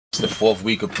It's the 4th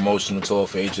week of promotional tour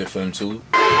for HFM2.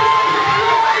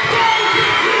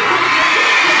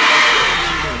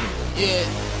 Yeah,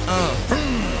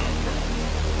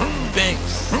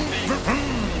 Banks.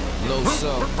 Low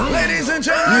soul. Ladies and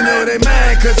gentlemen, you know they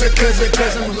mad cause I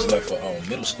just left for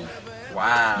middle school.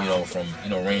 Wow. You know, from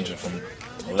ranging from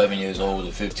 11 years old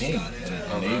to 15,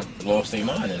 and they lost their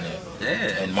mind in there.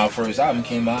 Yeah. And my first album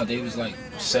came out, they was like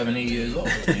 7, 8 years old.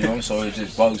 You know, so it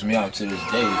just bugs me out to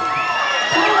this day.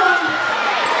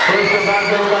 But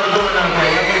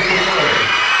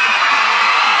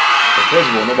first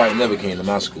of all, nobody never came to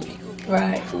my school.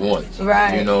 Right. For one.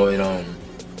 Right. You know, and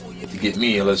to get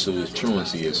me, unless it was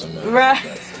truancy or something. Right.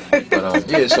 But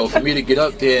yeah, so for me to get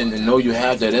up there and know you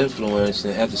have that influence,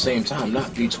 and at the same time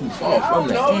not be too far from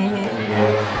that. I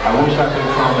wish I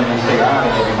could come in and say hi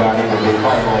to everybody, but they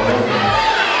probably won't let me.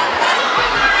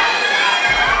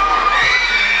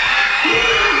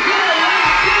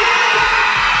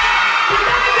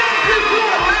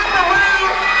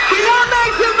 We gonna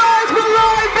make some noise for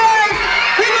Lloyd Banks.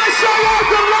 We gonna show y'all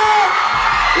some love.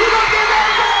 We gonna give that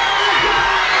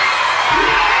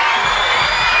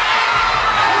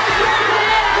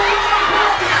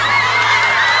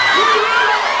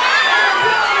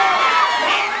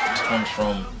Comes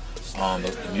from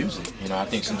the music. You know, I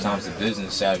think sometimes the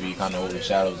business savvy kind of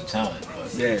overshadows the talent.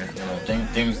 But, Yeah. you know,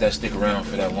 things that stick around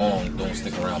for that long don't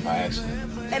stick around by accident.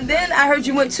 And then I heard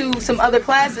you went to some other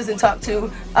classes and talked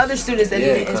to other students that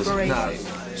needed inspiration.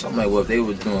 So I'm like, well, if they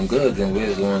were doing good, then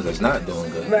we're the ones that's not doing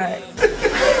good. Right.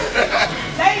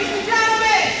 ladies and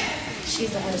gentlemen.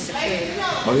 She's the head of security.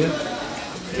 Oh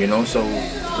yeah. You know, so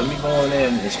let me go in there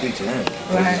and speak to them.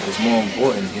 Right. It's more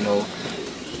important, you know.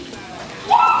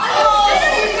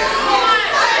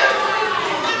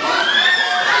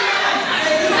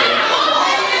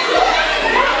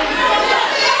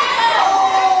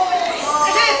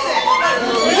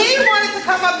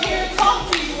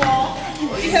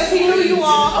 Because he knew you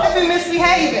all have been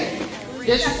misbehaving,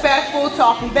 disrespectful,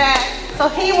 talking back. So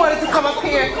he wanted to come up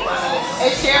here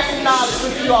and share some knowledge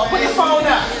with you all. Put your phone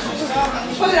up.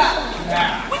 Put it up.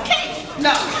 We can't.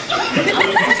 No. You should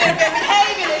have been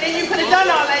behaving and then you could have done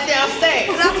all that downstairs.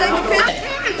 Can I take a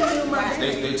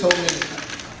picture? They told me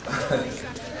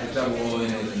that y'all were all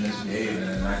in misbehaving,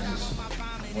 and I just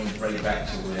went right back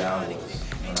to where I was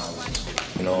when I was in school.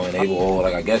 You know, and they were all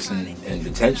like, I guess, in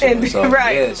detention or something.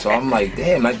 Right. Yeah, so I'm like,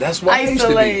 damn, like that's what I used to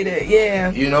be. Isolated,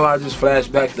 yeah. You know, I just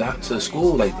flashed back to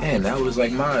school, like, damn, that was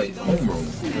like my homeroom.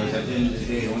 Because at the end of the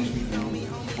day, the only people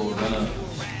who are gonna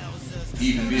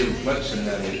even be a reflection of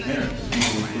that are your parents. The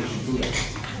people who push you through that,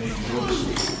 make you go to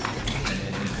school,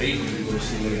 and pay you to go to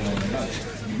school later on in life.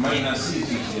 You might not see a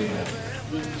teacher later on.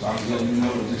 So I'm letting you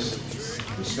know to just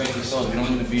respect yourself. You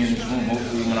don't need to be in this room.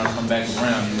 Hopefully when I come back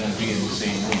around, you won't be in the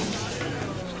same room.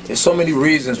 There's so many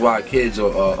reasons why kids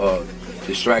are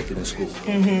distracted in school.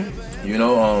 You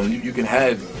know, you can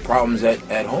have problems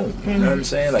at home. You know what I'm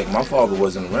saying? Like, my father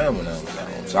wasn't around when I was at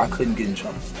home, so I couldn't get in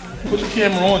trouble. Put the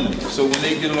camera on them, so when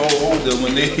they get a little older,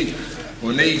 when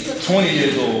they 20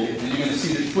 years old, you're gonna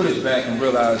see the footage back and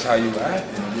realize how you were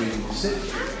acting and where you were sitting.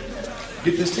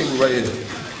 Get this table right here.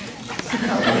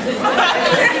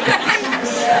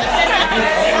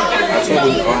 I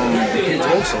told the kids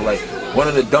also, like, one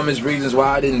of the dumbest reasons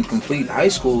why I didn't complete high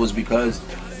school was because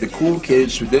the cool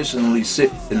kids traditionally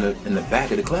sit in the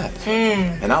back of the class,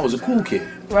 and I was a cool kid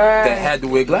that had to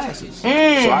wear glasses, so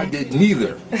I did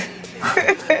neither.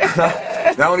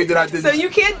 Not only did I did, So you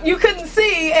couldn't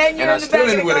see, and you're and I in the still back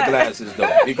didn't of wear the class. glasses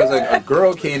though, because a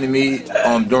girl came to me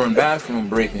during bathroom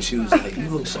break, and she was like, "You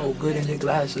look so good in your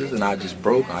glasses," and I just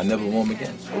broke. I never wore them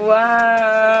again.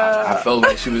 Wow. I felt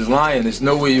like she was lying. There's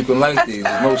no way you can like these.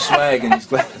 There's no swag in these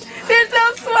glasses. There's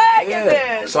no swag in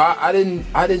this. So I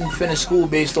didn't finish school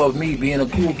based off me being a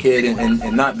cool kid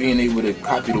and not being able to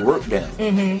copy the work down.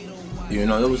 You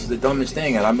know, it was the dumbest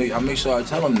thing, and I make sure I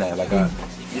tell them that. Like I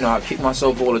kick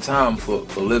myself all the time for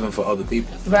living for other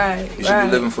people. Right. You should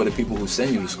be living for the people who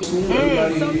send you to school.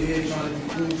 Everybody here trying to be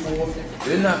cool for,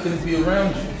 they're not going to be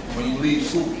around you when you leave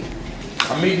school.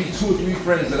 Maybe 2 or 3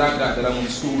 friends that I got that I went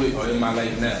to school with are in my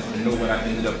life now and know what I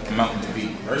ended up amounting to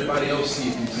be. Everybody else see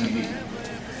it through TV.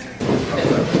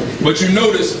 But you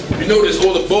notice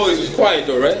all the boys was quiet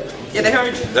though, right? Yeah, they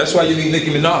heard you. That's why you need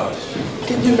Nicki Minaj.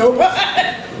 You know what?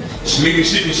 Maybe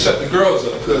she can shut the girls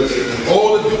up, because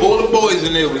all the boys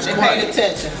in there was They quiet. paid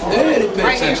attention. Yeah, they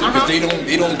pay attention because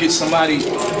they don't get somebody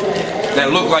that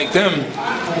look like them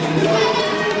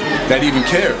that even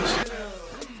cares.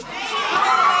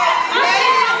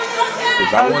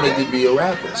 I wanted to be a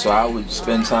rapper, so I would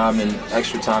spend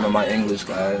extra time in my English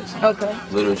class,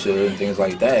 literature and things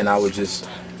like that, and I would just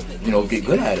you know, get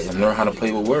good at it and learn how to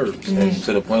play with words. And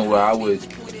to the point where I would,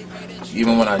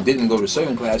 even when I didn't go to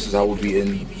certain classes, I would be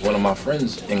in one of my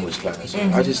friends' English class.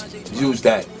 I just used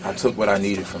that. I took what I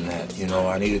needed from that. You know,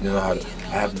 I needed to know how to,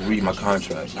 I have to read my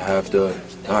contract. I have to know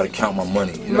how to count my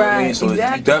money. You know what I mean? So you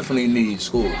definitely need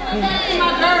school.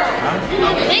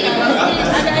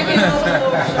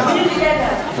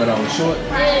 But I'm short.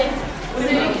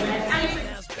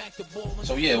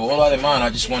 So yeah, with all that in mind, I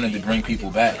just wanted to bring people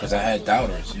back because I had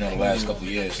doubters, you know, the last couple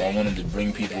of years. So I wanted to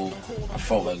bring people. I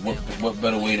felt like what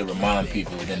better way to remind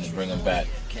people than to bring them back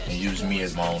and use me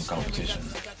as my own competition.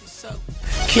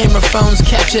 Camera phones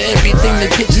capture everything the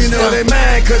pictures. You know they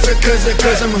mad cause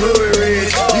I'm hood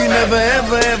rich. You never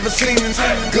ever seen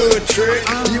a good trick.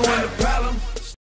 You wanna